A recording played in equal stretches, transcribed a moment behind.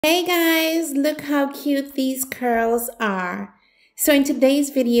Hey guys, look how cute these curls are. So in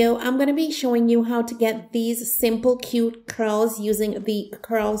today's video, I'm going to be showing you how to get these simple cute curls using the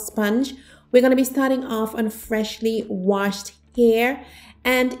curl sponge. We're going to be starting off on freshly washed hair.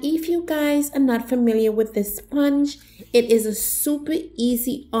 And if you guys are not familiar with this sponge, it is a super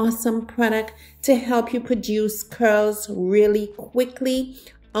easy, awesome product to help you produce curls really quickly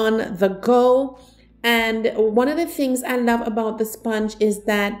on the go. And one of the things I love about the sponge is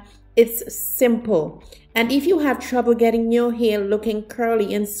that it's simple. And if you have trouble getting your hair looking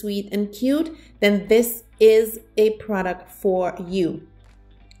curly and sweet and cute, then this is a product for you.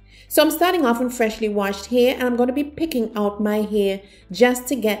 So I'm starting off on freshly washed hair, and I'm going to be picking out my hair just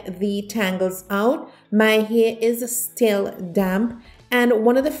to get the tangles out. My hair is still damp. And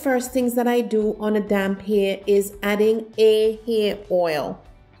one of the first things that I do on a damp hair is adding a hair oil.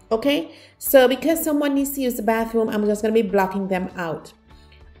 Okay, so because someone needs to use the bathroom, I'm just going to be blocking them out.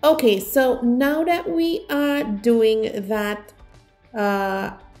 Okay, so now that we are doing that,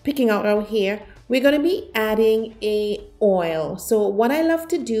 picking out our hair, we're going to be adding a oil. So what I love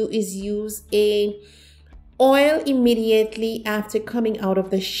to do is use a oil immediately after coming out of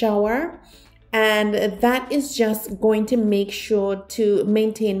the shower. And that is just going to make sure to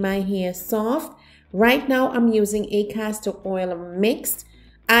maintain my hair soft. Right now, I'm using a castor oil mixed.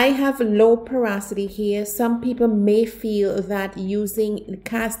 I have low porosity hair. Some people may feel that using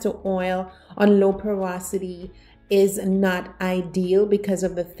castor oil on low porosity is not ideal because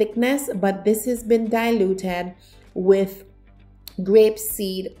of the thickness, but this has been diluted with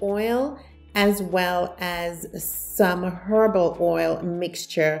grapeseed oil as well as some herbal oil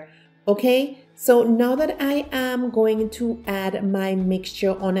mixture. Okay, so now that I am going to add my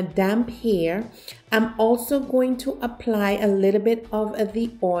mixture on a damp hair, I'm also going to apply a little bit of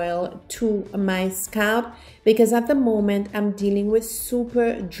the oil to my scalp because at the moment I'm dealing with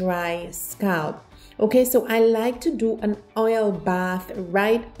super dry scalp. Okay, so I like to do an oil bath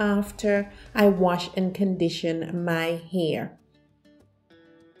right after I wash and condition my hair.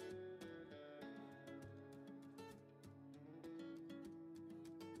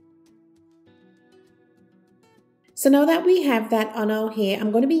 So now that we have that on our hair,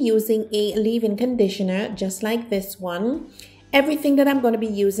 I'm going to be using a leave-in conditioner just like this one. Everything that I'm going to be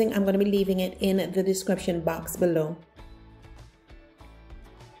using, I'm going to be leaving it in the description box below.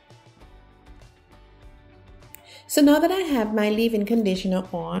 So now that I have my leave-in conditioner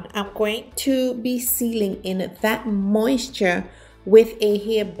on, I'm going to be sealing in that moisture with a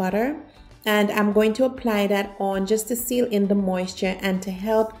hair butter. And I'm going to apply that on just to seal in the moisture and to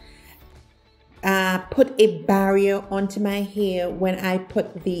help put a barrier onto my hair when I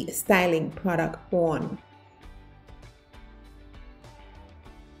put the styling product on.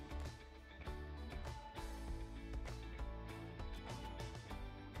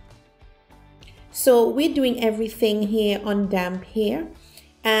 So we're doing everything here on damp hair.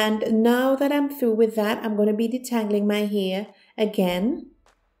 And now that I'm through with that, I'm going to be detangling my hair again.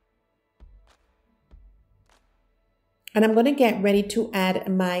 And I'm going to get ready to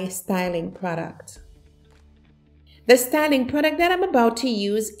add my styling product. The styling product that I'm about to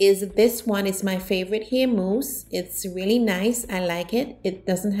use is this one. It's my favorite hair mousse. It's really nice. I like it. It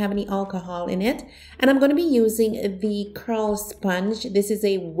doesn't have any alcohol in it. And I'm going to be using the curl sponge. This is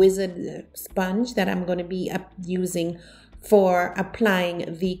a wizard sponge that I'm going to be using for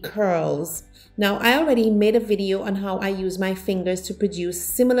applying the curls. Now, I already made a video on how I use my fingers to produce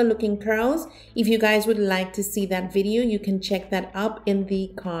similar looking curls. If you guys would like to see that video, you can check that up in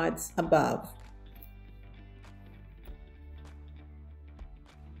the cards above.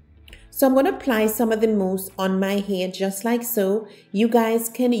 So I'm going to apply some of the mousse on my hair just like so. You guys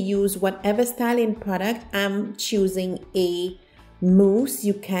can use whatever styling product. I'm choosing a mousse.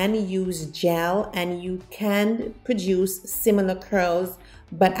 You can use gel and you can produce similar curls,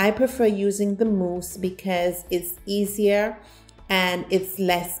 but I prefer using the mousse because it's easier and it's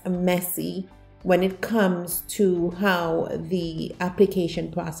less messy when it comes to how the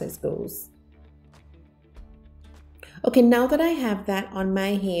application process goes. Okay, now that I have that on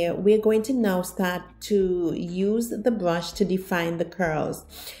my hair, we're going to now start to use the brush to define the curls.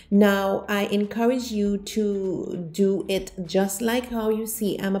 Now, I encourage you to do it just like how you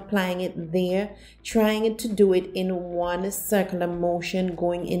see I'm applying it there, trying to do it in one circular motion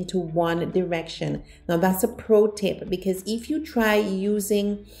going into one direction. Now, that's a pro tip because if you try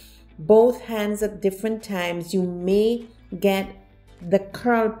using both hands at different times, you may get the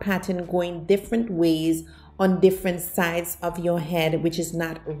curl pattern going different ways on different sides of your head, which is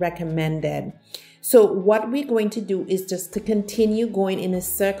not recommended. So what we're going to do is just to continue going in a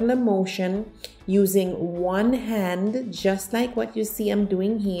circular motion using one hand, just like what you see I'm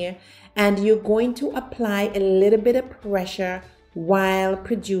doing here. And you're going to apply a little bit of pressure while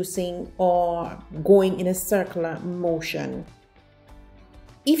producing or going in a circular motion.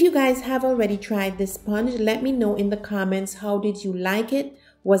 If you guys have already tried this sponge, let me know in the comments, how did you like it?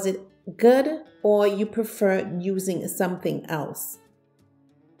 Was it good, or you prefer using something else?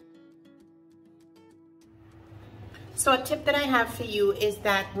 So a tip that I have for you is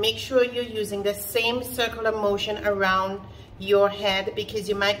that make sure you're using the same circular motion around your head, because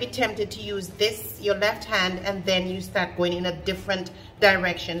you might be tempted to use this, your left hand, and then you start going in a different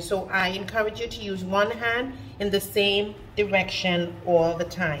direction. So I encourage you to use one hand in the same direction all the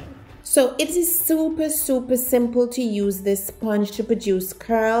time. So it is super simple to use this sponge to produce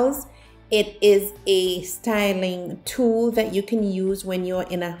curls. It is a styling tool that you can use when you're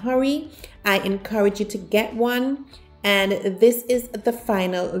in a hurry. I encourage you to get one, and this is the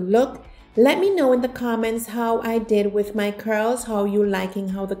final look. Let me know in the comments how I did with my curls, how you're liking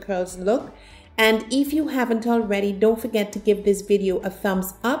how the curls look. And if you haven't already, don't forget to give this video a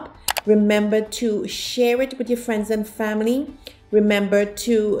thumbs up. Remember to share it with your friends and family. Remember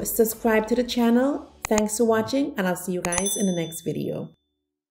to subscribe to the channel. Thanks for watching, and I'll see you guys in the next video.